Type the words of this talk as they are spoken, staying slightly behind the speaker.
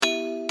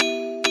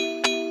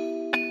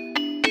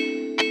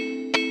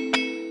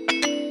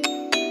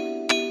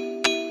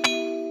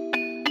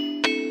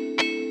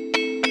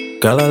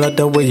Girl, I like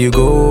the way you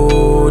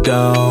go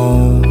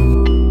down.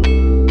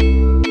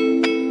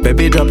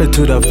 Baby, drop it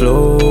to the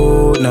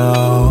floor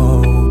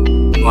now.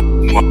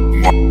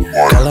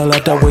 Girl, I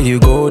like the way you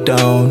go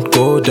down,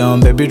 go down.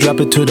 Baby, drop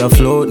it to the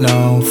floor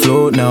now,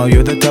 float now.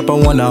 You're the type I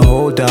wanna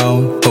hold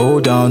down,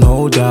 hold down,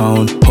 hold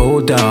down,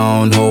 hold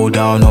down, hold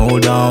down,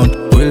 hold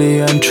down. Really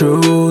and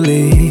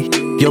truly,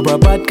 you're a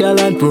bad girl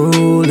and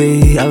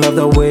truly. I love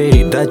the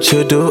way that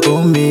you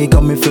do me,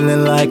 got me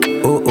feeling like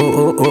oh oh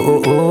oh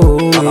oh oh oh.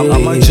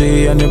 I'm a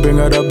G and you bring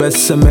out the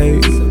best of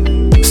me.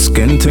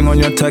 Skin thing on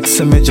your text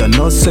image, I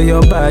know say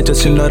you're bad,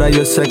 just you know that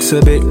you're sexy,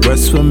 bit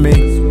rest with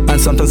me. And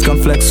sometimes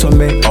come flex with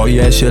me. Oh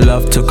yeah, she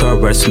love to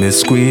caress me,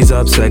 squeeze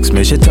up, sex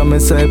me. She tell me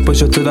say push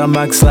her to the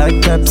max like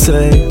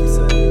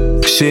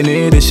Pepsi. She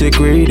needy, she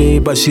greedy,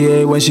 but she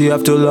hate when she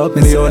have to love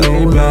me. Oh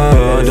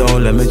no,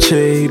 don't let me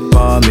cheat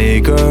on me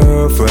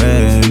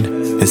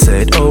girlfriend. He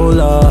said, oh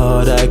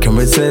Lord, I can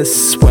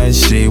resist when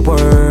she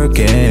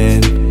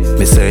working.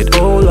 Me said,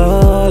 oh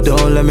Lord,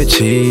 don't let me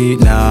cheat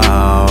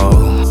now.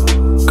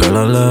 Girl,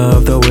 I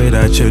love the way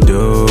that you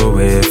do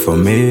it for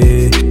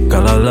me.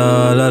 Girl, I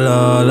love, la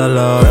la la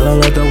la. Girl, I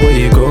love the way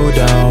you go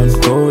down,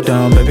 go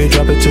down. Baby,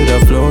 drop it to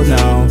the floor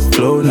now,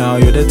 floor now.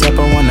 You're the type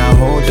I wanna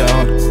hold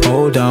down,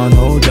 hold down,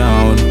 hold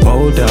down,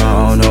 hold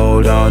down,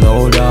 hold down,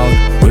 hold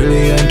down.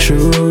 Really and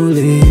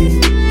truly,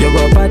 you're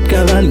a bad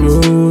girl and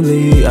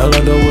truly. I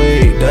love the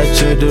way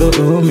that you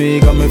do me,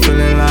 got me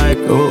feeling like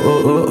oh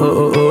oh oh oh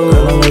oh oh.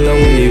 Girl, I love the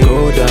way you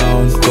go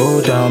down,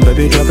 go down.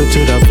 Baby, drop it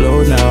to the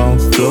floor now,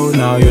 floor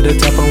now. You're the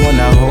type I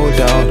wanna hold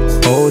down,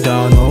 hold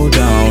down, hold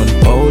down,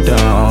 hold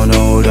down,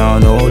 hold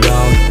down, hold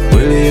down.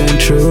 Really and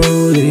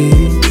truly,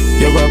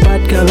 you're a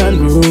bad girl and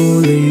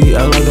truly.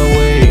 I love the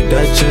way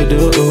that you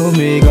do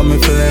me, got me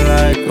feeling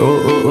like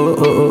oh oh oh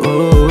oh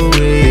oh oh.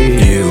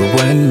 You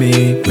and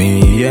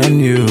me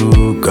and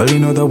you. Girl, you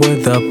know that we're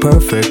the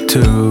perfect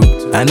two,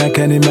 and I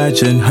can't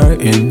imagine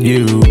hurting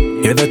you.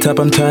 You're the type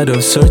I'm tired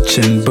of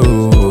searching,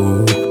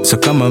 boo. So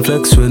come and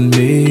flex with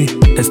me.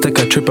 Let's take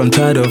a trip, I'm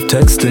tired of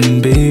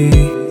texting, B.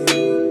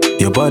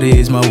 Your body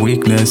is my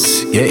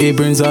weakness, yeah, it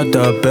brings out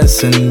the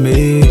best in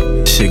me.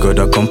 She got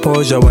the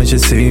composure when she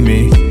see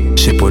me.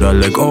 She put her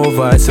leg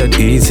over, I said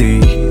easy.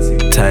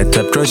 Tight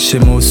up dress, she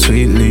moves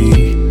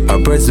sweetly. Her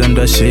breasts them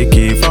that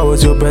shaky. If I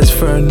was your best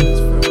friend,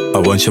 I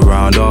want you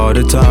around all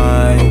the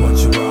time.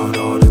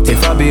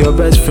 If I be your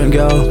best friend,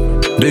 girl,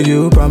 do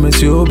you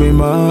promise you'll be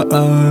mine?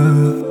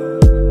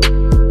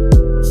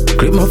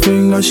 Click my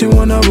finger, she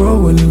wanna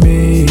roll with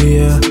me,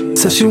 yeah.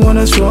 Said she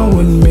wanna stroll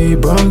with me.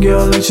 Brown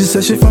girl and she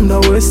said she from the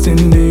West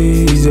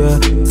Indies, yeah.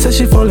 Said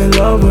she fall in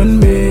love with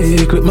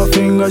me. Click my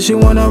finger, she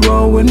wanna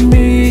roll with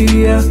me,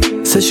 yeah.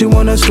 Said she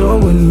wanna stroll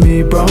with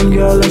me. Brown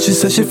girl and she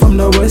said she from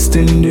the West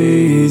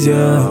Indies,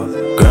 yeah.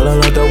 Girl, I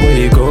love the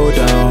way you go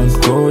down,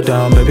 go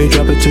down. Baby,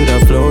 drop it to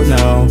the floor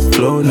now,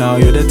 floor now.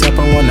 You're the type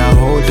I wanna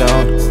hold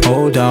down,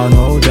 hold down,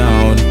 hold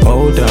down,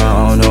 hold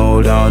down,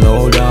 hold down,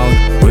 hold down.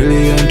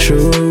 Really and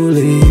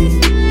truly,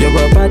 you're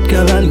a bad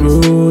girl and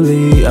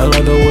truly. I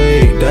love the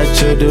way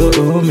that you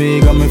do me,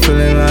 got me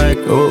feeling like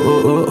oh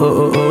oh oh oh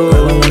oh oh.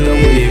 Girl, I love the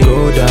way you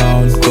go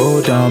down,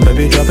 go down.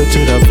 Baby, drop it to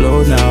the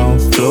floor now,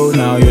 floor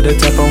now. You're the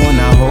type I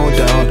wanna hold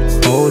down,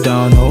 hold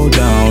down, hold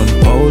down,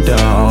 hold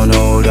down,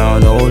 hold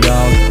down, hold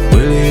down.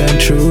 Really and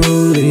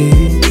truly,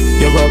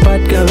 you're a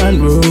bad girl and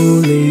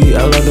truly.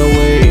 I love the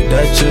way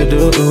that you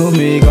do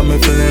me, got me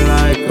feeling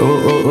like oh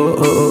oh oh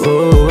oh oh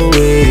oh.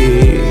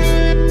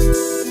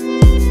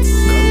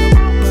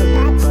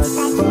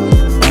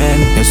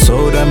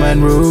 So damn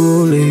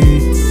unruly.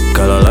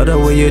 Girl, I love the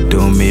way you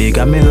do me,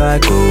 got me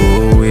like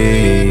oh